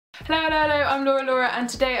Hello, I'm LauraLaura and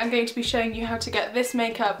today I'm going to be showing you how to get this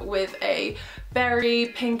makeup with a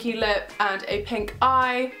berry, pinky lip and a pink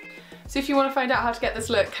eye. So if you want to find out how to get this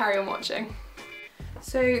look, carry on watching.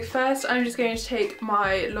 So first I'm just going to take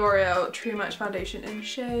my L'Oreal True Match foundation in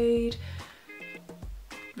shade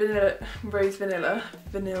Vanilla Rose.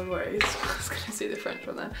 I was going to say the French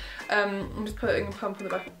one there. I'm just putting a pump on the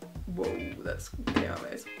back. Whoa, that's came out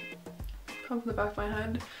ways. Pump on the back of my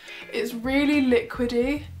hand. It's really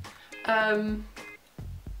liquidy.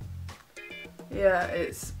 Yeah,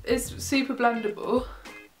 it's super blendable,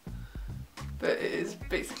 but it is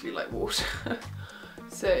basically like water.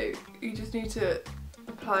 So you just need to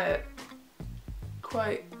apply it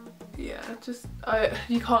quite, yeah, just,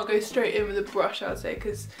 you can't go straight in with a brush, I would say,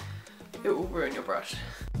 because it will ruin your brush.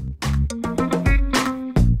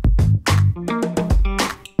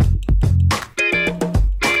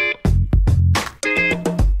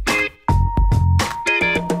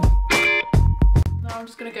 I'm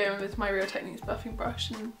just going to go in with my Real Techniques buffing brush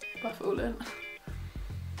and buff it all in.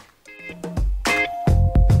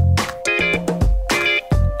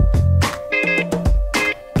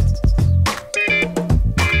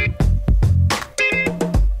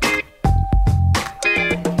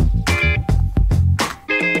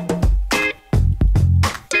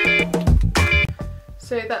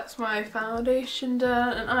 So that's my foundation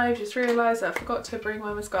done, and I've just realised I forgot to bring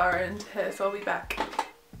my mascara into here, so I'll be back.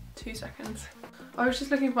 2 seconds. I was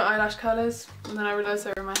just looking for my eyelash colours and then I realised they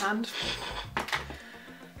were in my hand.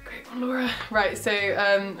 Great one, Laura. Right, so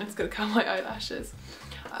I'm just going to curl my eyelashes.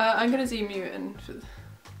 I'm going to zoom you in for the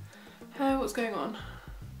hair. What's going on?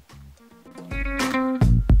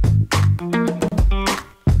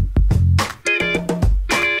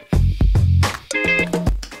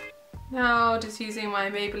 Now just using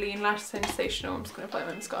my Maybelline Lash Sensational, I'm just going to apply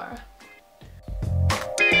my mascara.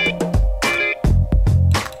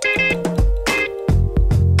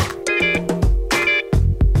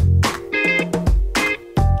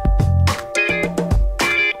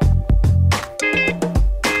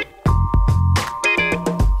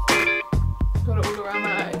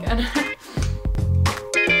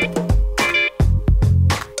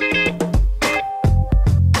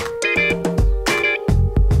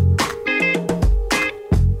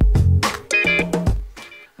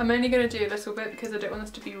 I'm only going to do a little bit because I don't want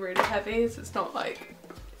this to be really heavy, so it's not like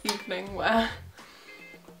evening wear.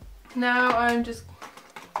 Now I'm just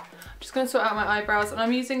going to sort out my eyebrows, and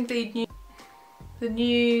I'm using the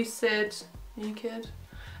new Kid.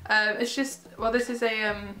 It's just, well, this is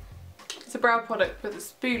it's a brow product, but the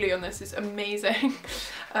spoolie on this is amazing.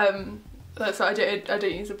 So I don't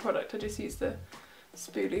use the product, I just use the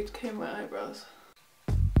spoolie to comb my eyebrows.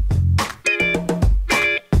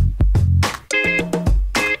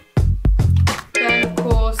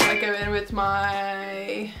 With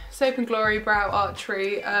my Soap and Glory Brow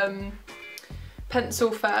Archery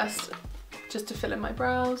pencil first, just to fill in my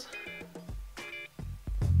brows.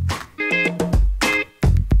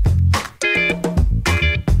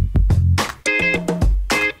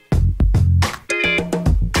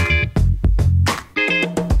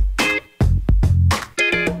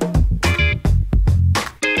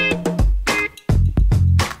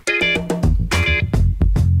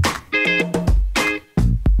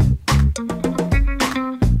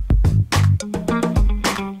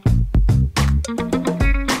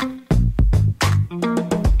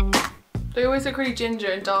 They always look really ginger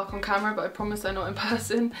and dark on camera, but I promise they're not in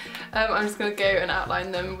person. I'm just going to go and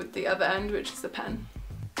outline them with the other end, which is the pen.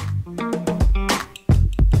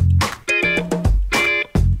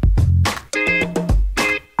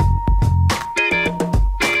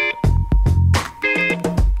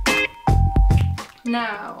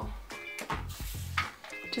 Now,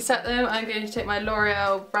 to set them, I'm going to take my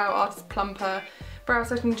L'Oreal Brow Artist Plumper Brow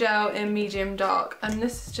Setting Gel in medium dark, and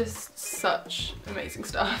this is just such amazing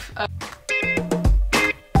stuff.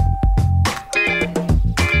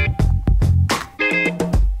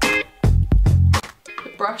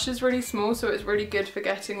 The brush is really small, so it's really good for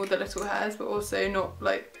getting all the little hairs, but also not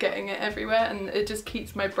like getting it everywhere, and it just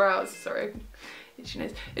keeps my brows, sorry, itchy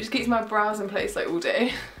nose, it just keeps my brows in place like all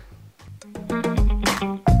day.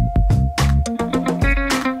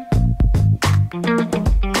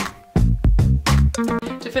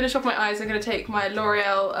 To finish off my eyes, I'm going to take my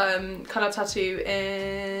L'Oreal Colour Tattoo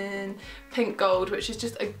in Pink Gold, which is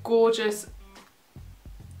just a gorgeous,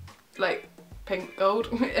 like, pink gold,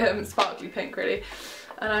 sparkly pink really.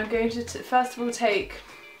 And I'm going to first of all take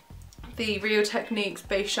the Real Techniques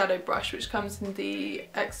base shadow brush, which comes in the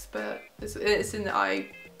Expert, it's in the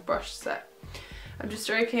eye brush set. I'm just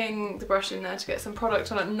stroking the brush in there to get some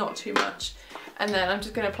product on it, not too much, and then I'm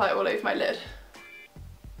just going to apply it all over my lid.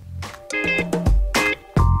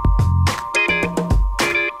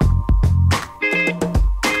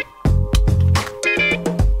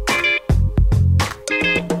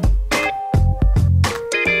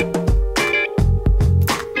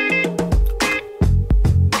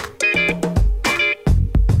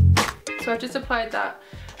 just applied that,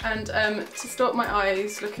 and to stop my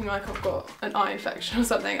eyes looking like I've got an eye infection or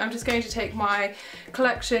something, I'm just going to take my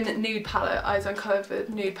Collection nude palette, Eyes Uncovered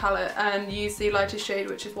nude palette, and use the lightest shade,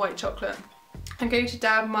 which is White Chocolate. I'm going to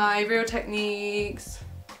dab my Real Techniques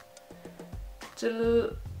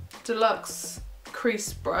Deluxe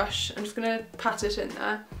crease brush. I'm just going to pat it in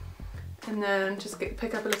there, and then just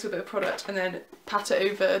pick up a little bit of product and then pat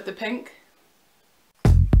it over the pink.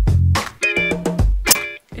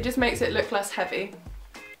 It just makes it look less heavy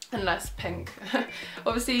and less pink.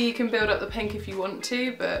 Obviously you can build up the pink if you want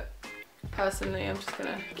to, but personally I'm just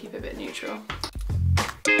gonna keep it a bit neutral.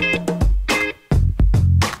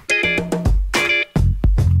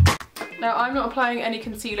 Now I'm not applying any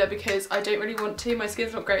concealer because I don't really want to. My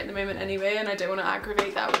skin's not great at the moment anyway, and I don't want to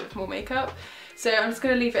aggravate that with more makeup. So I'm just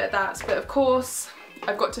going to leave it at that, but of course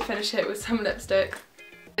I've got to finish it with some lipstick.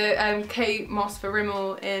 Kate Moss for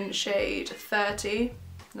Rimmel in shade 30,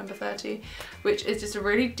 number 30, which is just a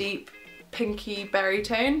really deep pinky berry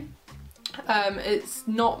tone. It's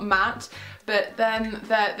not matte, but then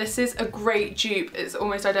this is a great dupe. It's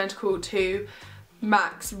almost identical to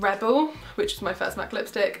MAC's Rebel, which is my first MAC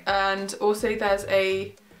lipstick, and also there's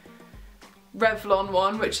a Revlon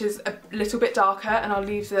one which is a little bit darker, and I'll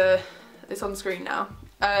leave it's on the screen now.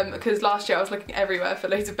 Because last year I was looking everywhere for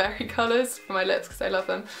loads of berry colours for my lips because I love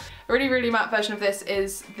them. A really, really matte version of this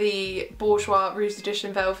is the Bourjois Rouge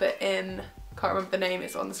Edition Velvet in, can't remember the name,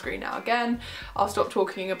 it's on the screen now again. I'll stop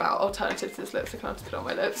talking about alternatives to this lipstick and I'll just put it on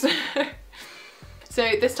my lips. So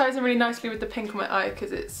this ties in really nicely with the pink on my eye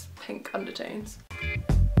because it's pink undertones.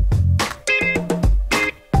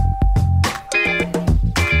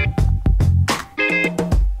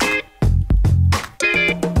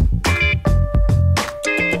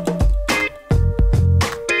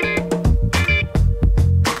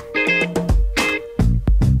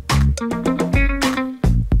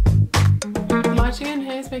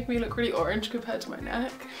 Making me look really orange compared to my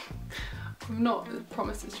neck. I'm not, I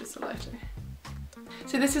promise it's just a lighting.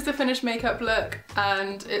 So this is the finished makeup look,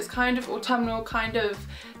 and it's kind of autumnal, kind of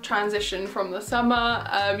transition from the summer.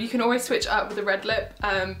 You can always switch up with a red lip,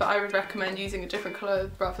 but I would recommend using a different colour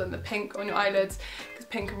rather than the pink on your eyelids, because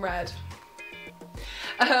pink and red.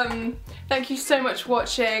 Thank you so much for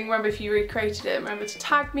watching. Remember, if you recreated it, remember to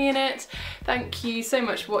tag me in it. Thank you so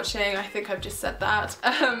much for watching. I think I've just said that.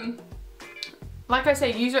 Like I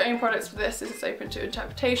say, use your own products for this. This is open to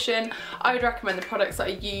interpretation. I would recommend the products that I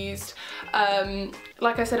used.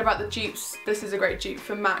 Like I said about the dupes, this is a great dupe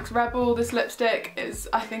for MAC's Rebel. This lipstick is,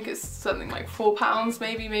 I think it's something like £4,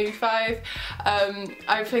 maybe 5.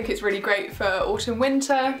 I think it's really great for autumn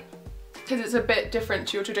winter because it's a bit different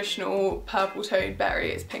to your traditional purple toned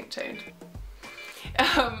berry. It's pink toned.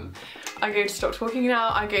 I'm going to stop talking now.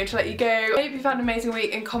 I'm going to let you go. I hope you've had an amazing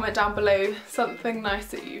week, and comment down below something nice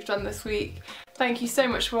that you've done this week. Thank you so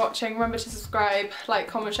much for watching. Remember to subscribe, like,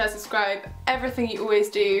 comment, share, subscribe, everything you always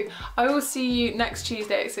do. I will see you next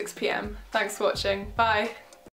Tuesday at 6 PM. Thanks for watching. Bye.